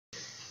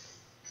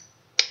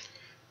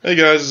Hey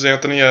guys, this is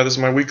Anthony. This is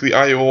my weekly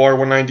IEOR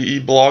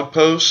 190E blog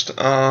post.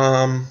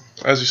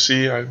 As you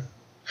see, I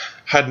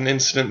had an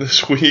incident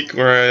this week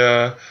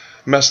where I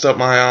messed up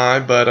my eye,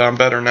 but I'm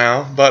better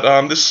now. But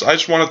I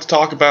just wanted to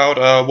talk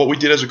about what we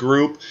did as a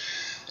group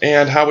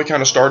and how we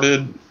kind of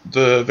started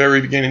the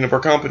very beginning of our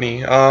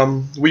company.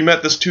 We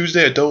met this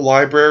Tuesday at Doe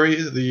Library,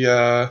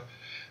 the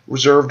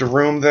reserved a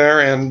room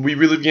there, and we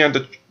really began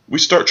to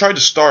tried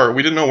to start.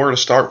 We didn't know where to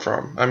start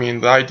from. I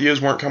mean, the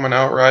ideas weren't coming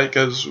out right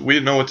because we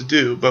didn't know what to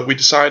do. But we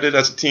decided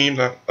as a team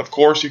that, of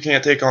course, you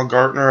can't take on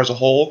Gartner as a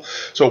whole.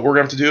 So what we're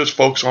going to do is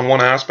focus on one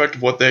aspect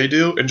of what they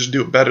do and just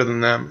do it better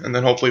than them. And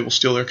then hopefully we'll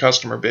steal their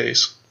customer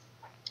base.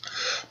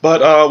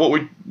 But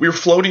we were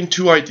floating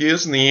two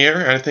ideas in the air,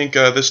 and I think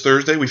this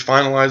Thursday we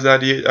finalized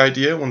that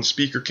idea when the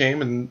speaker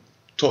came and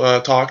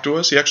talked to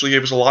us. He actually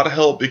gave us a lot of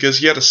help because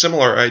he had a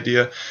similar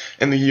idea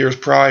in the years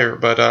prior,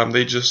 but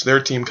their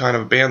team kind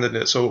of abandoned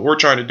it. So what we're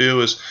trying to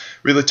do is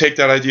really take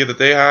that idea that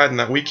they had and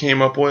that we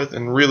came up with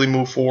and really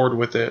move forward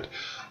with it.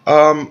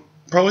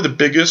 Probably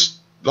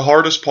the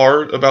hardest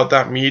part about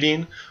that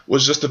meeting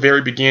was just the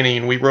very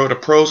beginning. We wrote a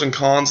pros and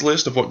cons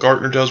list of what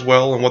Gartner does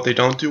well and what they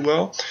don't do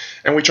well,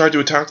 and we tried to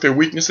attack their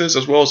weaknesses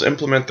as well as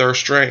implement their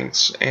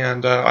strengths.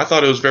 And I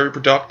thought it was very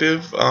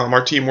productive.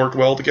 Our team worked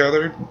well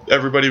together.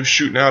 Everybody was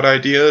shooting out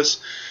ideas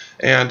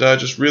and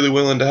just really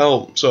willing to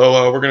help.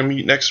 So we're going to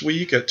meet next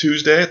week at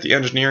Tuesday at the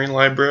engineering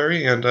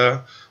library, and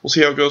we'll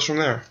see how it goes from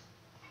there.